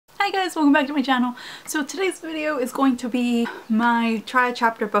Hi guys, welcome back to my channel. So today's video is going to be my try a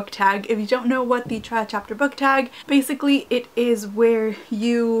chapter book tag. If you don't know what the try a chapter book tag, basically it is where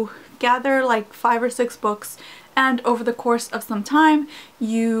you gather like 5 or 6 books and over the course of some time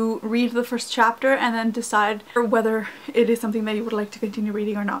you read the first chapter and then decide whether it is something that you would like to continue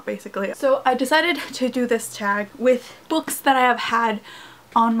reading or not, basically. So I decided to do this tag with books that I have had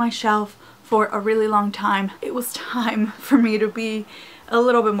on my shelf for a really long time. It was time for me to be a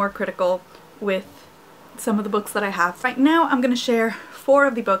little bit more critical with some of the books that I have. Right now I'm going to share 4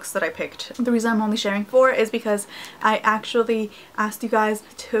 of the books that I picked. The reason I'm only sharing 4 is because I actually asked you guys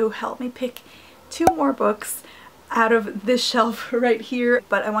to help me pick 2 more books out of this shelf right here,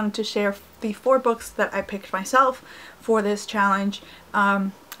 but I wanted to share the 4 books that I picked myself for this challenge,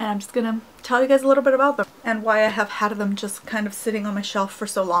 and I'm just gonna tell you guys a little bit about them and why I have had them just kind of sitting on my shelf for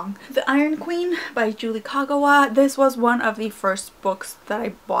so long. The Iron Queen by Julie Kagawa. This was one of the first books that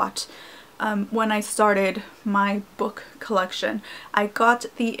I bought when I started my book collection. I got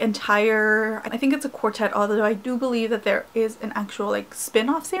the entire, I think it's a quartet, although I do believe that there is an actual like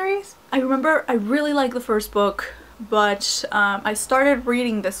spin-off series. I remember I really liked the first book, but I started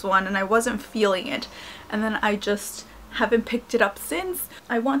reading this one and I wasn't feeling it, and then I just haven't picked it up since.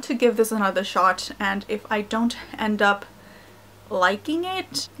 I want to give this another shot, and if I don't end up liking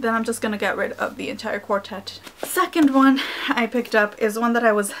it, then I'm just gonna get rid of the entire quartet. The second one I picked up is one that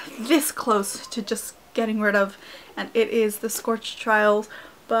I was this close to just getting rid of, and it is The SCORCH Trials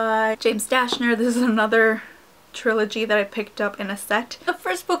by James Dashner. This is another trilogy that I picked up in a set. The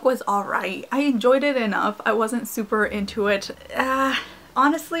first book was alright. I enjoyed it enough. I wasn't super into it.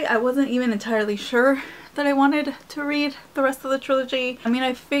 Honestly, I wasn't even entirely sure that I wanted to read the rest of the trilogy. I mean,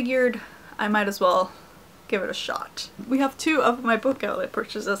 I figured I might as well give it a shot. We have 2 of my book outlet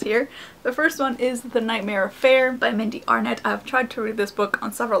purchases here. The first one is The Nightmare Affair by Mindee Arnett. I've tried to read this book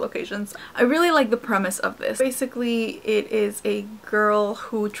on several occasions. I really like the premise of this. Basically, it is a girl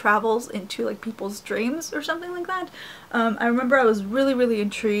who travels into like people's dreams or something like that. I remember I was really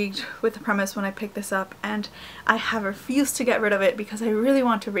intrigued with the premise when I picked this up, and I have refused to get rid of it because I really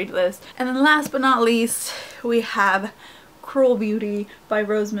want to read this. And then last but not least, we have Cruel Beauty by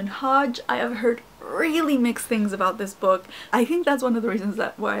Rosamund Hodge. I have heard really mixed things about this book. I think that's one of the reasons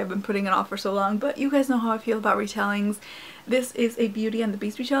why I've been putting it off for so long, but you guys know how I feel about retellings. This is a Beauty and the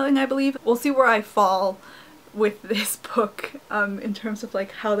Beast retelling, I believe. We'll see where I fall with this book in terms of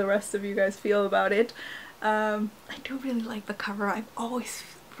like how the rest of you guys feel about it. I do really like the cover. I've always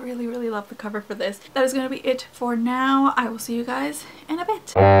really loved the cover for this. That is going to be it for now. I will see you guys in a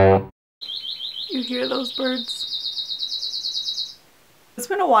bit. You hear those birds? It's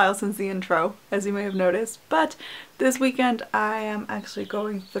been a while since the intro, as you may have noticed, but this weekend I am actually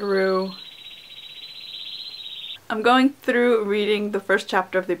going through reading the first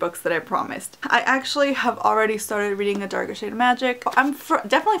chapter of the books that I promised. I actually have already started reading A Darker Shade of Magic. I'm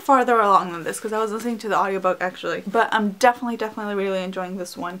definitely farther along than this because I was listening to the audiobook actually, but I'm definitely really enjoying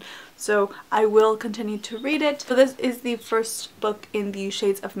this one. So I will continue to read it. So this is the first book in the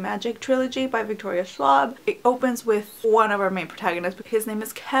Shades of Magic trilogy by Victoria Schwab. It opens with one of our main protagonists. His name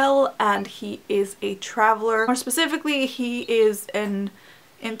is Kel, and he is a traveler. More specifically, he is an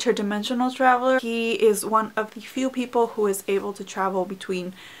interdimensional traveler. He is one of the few people who is able to travel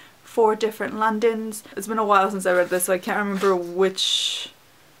between 4 different Londons. It's been a while since I read this, so I can't remember which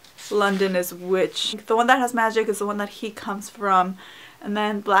London is which. The one that has magic is the one that he comes from, and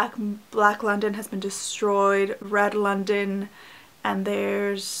then Black London has been destroyed, Red London, and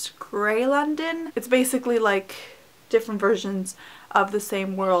there's Grey London. It's basically like different versions of the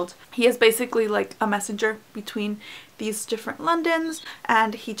same world. He is basically like a messenger between these different Londons,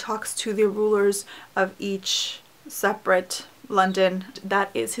 and he talks to the rulers of each separate London.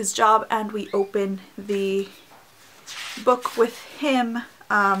 That is his job, and we open the book with him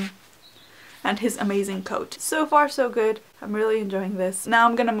and his amazing coat. So far so good. I'm really enjoying this. Now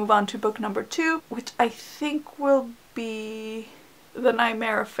I'm gonna move on to book number 2, which I think will be The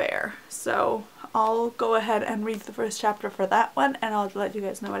Nightmare Affair. So I'll go ahead and read the first chapter for that one, and I'll let you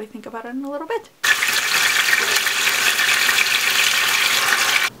guys know what I think about it in a little bit.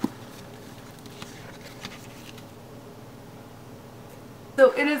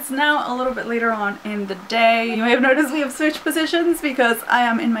 So it is now a little bit later on in the day. You may have noticed we have switched positions because I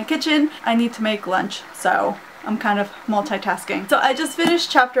am in my kitchen. I need to make lunch, so I'm kind of multitasking. So I just finished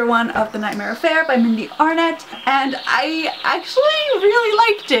chapter 1 of The Nightmare Affair by Mindee Arnett, and I actually really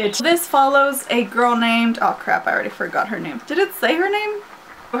liked it. This follows a girl named, oh crap, I already forgot her name. Did it say her name?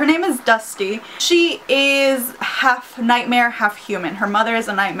 Her name is Dusty. She is half nightmare, half human. Her mother is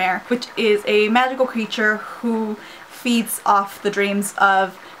a nightmare, which is a magical creature who feeds off the dreams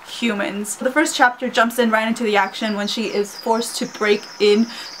of humans. The first chapter jumps in right into the action when she is forced to break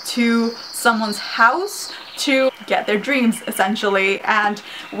into someone's house to get their dreams, essentially, and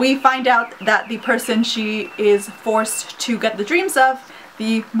we find out that the person she is forced to get the dreams of,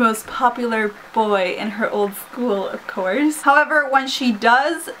 the most popular boy in her old school, of course. However, when she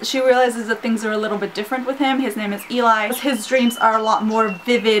does, she realizes that things are a little bit different with him. His name is Eli. His dreams are a lot more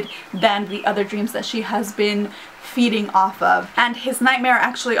vivid than the other dreams that she has been feeding off of. And his nightmare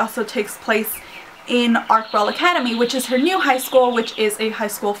actually also takes place in Arkwell Academy, which is her new high school, which is a high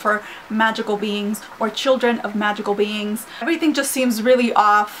school for magical beings or children of magical beings. Everything just seems really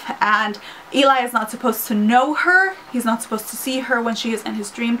off, and Eli is not supposed to know her. He's not supposed to see her when she is in his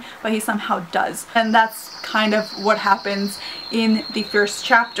dream, but he somehow does. And that's kind of what happens in the first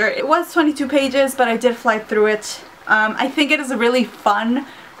chapter. It was 22 pages, but I did fly through it. I think it is a really fun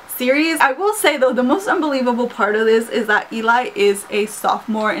series. I will say though, the most unbelievable part of this is that Eli is a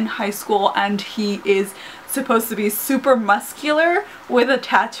sophomore in high school and he is supposed to be super muscular with a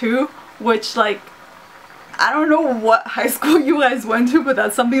tattoo, which, like, I don't know what high school you guys went to, but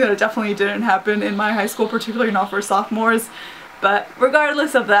that's something that definitely didn't happen in my high school, particularly not for sophomores. But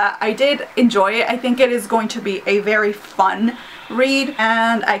regardless of that, I did enjoy it. I think it is going to be a very fun read,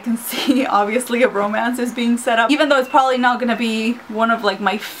 and I can see obviously a romance is being set up. Even though it's probably not going to be one of like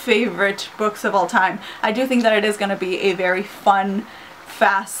my favorite books of all time, I do think that it is going to be a very fun,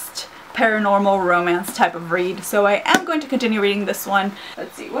 fast, paranormal romance type of read. So I am going to continue reading this one.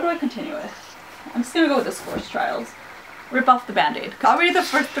 Let's see, what do I continue with? I'm just going to go with the SCORCH trials. Rip off the band-aid. I'll read the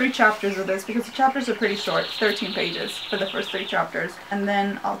first 3 chapters of this because the chapters are pretty short, 13 pages for the first 3 chapters, and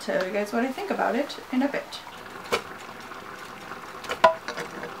then I'll tell you guys what I think about it in a bit.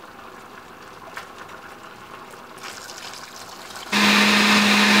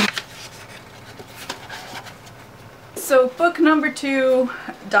 So book number 2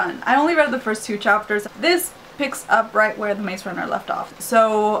 done. I only read the first 2 chapters. This picks up right where the Maze Runner left off.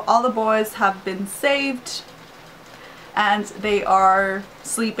 So all the boys have been saved and they are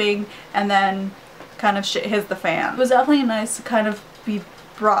sleeping, and then kind of shit hits the fan. It was definitely nice to kind of be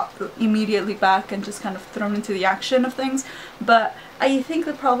brought immediately back and just kind of thrown into the action of things, but I think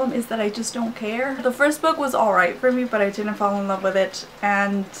the problem is that I just don't care. The first book was alright for me, but I didn't fall in love with it,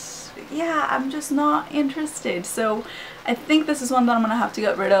 and yeah, I'm just not interested. So I think this is one that I'm gonna have to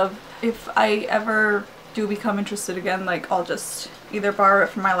get rid of. If I ever do become interested again, like, I'll just either borrow it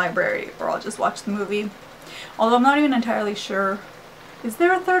from my library or I'll just watch the movie. Although I'm not even entirely sure. Is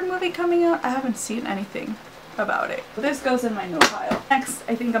there a 3rd movie coming out? I haven't seen anything about it. This goes in my no pile. Next,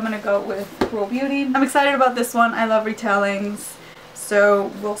 I think I'm gonna go with Cruel Beauty. I'm excited about this one. I love retellings.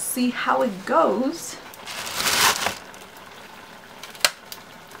 So we'll see how it goes.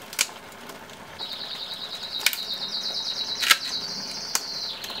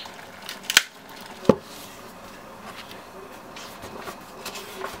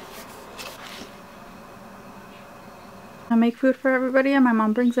 I make food for everybody and my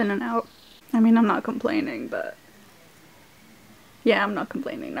mom brings in and out. I mean, I'm not complaining, but yeah, I'm not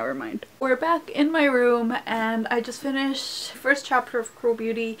complaining, never mind. We're back in my room and I just finished the first chapter of Cruel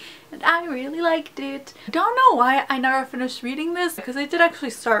Beauty and I really liked it. I don't know why I never finished reading this, because I did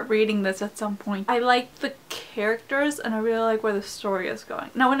actually start reading this at some point. I like the characters and I really like where the story is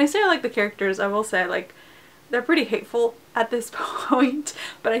going. Now when I say I like the characters, I will say, like, they're pretty hateful at this point,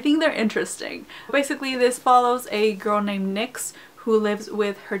 but I think they're interesting. Basically, this follows a girl named Nyx who lives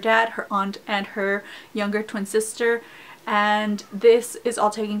with her dad, her aunt, and her younger twin sister, and this is all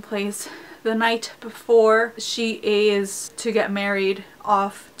taking place the night before she is to get married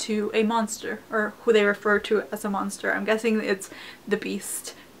off to a monster, or who they refer to as a monster. I'm guessing it's the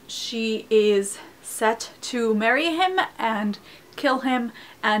Beast. She is set to marry him and kill him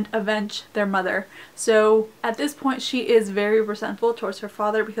and avenge their mother. So at this point she is very resentful towards her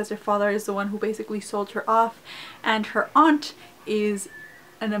father because her father is the one who basically sold her off, and her aunt is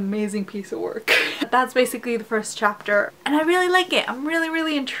an amazing piece of work. That's basically the first chapter and I really like it. I'm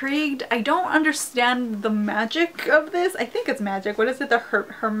really intrigued. I don't understand the magic of this. I think it's magic. What is it? The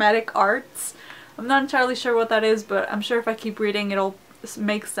hermetic arts? I'm not entirely sure what that is, but I'm sure if I keep reading it'll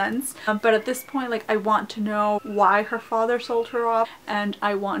make sense. But at this point, like, I want to know why her father sold her off and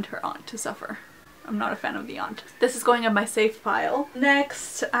I want her aunt to suffer. I'm not a fan of the aunt. This is going in my safe pile.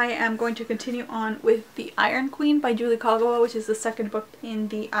 Next, I am going to continue on with The Iron Queen by Julie Kagawa, which is the 2nd book in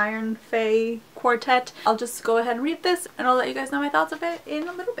the Iron Fae quartet. I'll just go ahead and read this and I'll let you guys know my thoughts of it in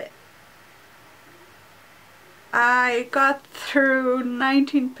a little bit. I got through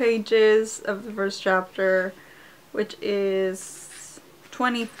 19 pages of the first chapter, which is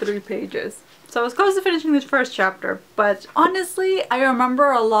 23 pages. So I was close to finishing the first chapter, but honestly, I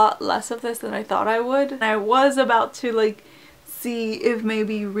remember a lot less of this than I thought I would. And I was about to like see if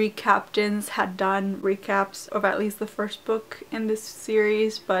maybe recaptains had done recaps of at least the first book in this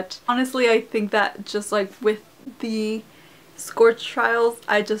series, but honestly I think that just like with the Scorch trials,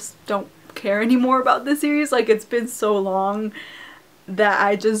 I just don't care anymore about this series. Like, it's been so long that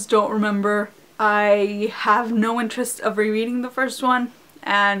I just don't remember. I have no interest of rereading the first one,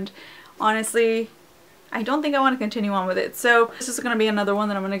 and honestly I don't think I want to continue on with it. So this is going to be another one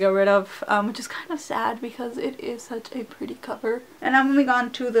that I'm going to get rid of, which is kind of sad because it is such a pretty cover. And I'm moving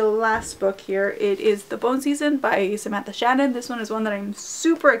on to the last book here. It is The Bone Season by Samantha Shannon. This one is one that I'm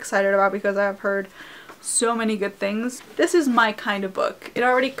super excited about because I have heard so many good things. This is my kind of book. It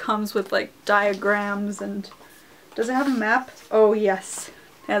already comes with like diagrams and... Does it have a map? Oh yes,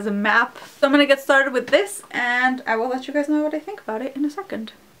 it has a map. So I'm gonna get started with this and I will let you guys know what I think about it in a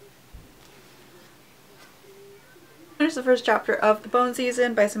second. Here's the first chapter of The Bone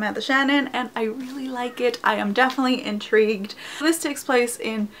Season by Samantha Shannon, and I really like it. I am definitely intrigued. This takes place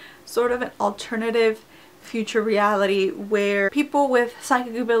in sort of an alternative future reality where people with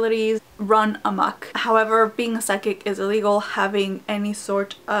psychic abilities run amok. However, being a psychic is illegal. Having any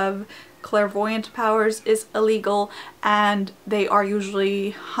sort of clairvoyant powers is illegal, and they are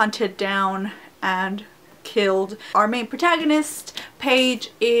usually hunted down and killed. Our main protagonist,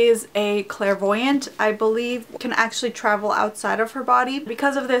 Paige, is a clairvoyant, I believe, can actually travel outside of her body.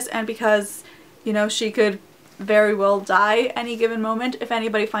 Because of this, and because, you know, she could very well die any given moment if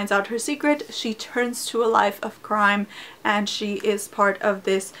anybody finds out her secret, she turns to a life of crime, and she is part of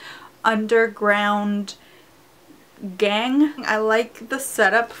this underground gang. I like the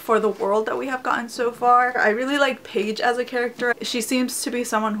setup for the world that we have gotten so far. I really like Paige as a character. She seems to be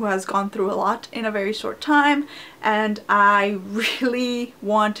someone who has gone through a lot in a very short time, and I really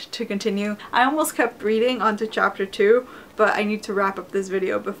want to continue. I almost kept reading onto chapter 2, but I need to wrap up this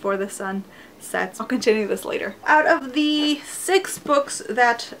video before the sun sets. I'll continue this later. Out of the 6 books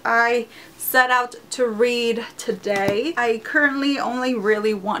that I set out to read today, I currently only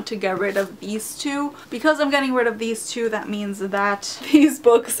really want to get rid of these 2. Because I'm getting rid of these 2, that means that these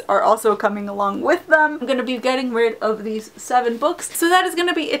books are also coming along with them. I'm gonna be getting rid of these 7 books. So that is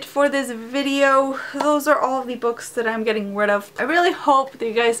gonna be it for this video. Those are all of the books that I'm getting rid of. I really hope that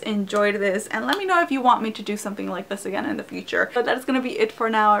you guys enjoyed this, and let me know if you want me to do something like this again in the future. But that is gonna be it for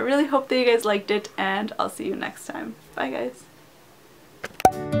now. I really hope that you guys liked it, and I'll see you next time. Bye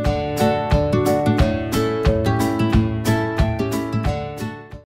guys.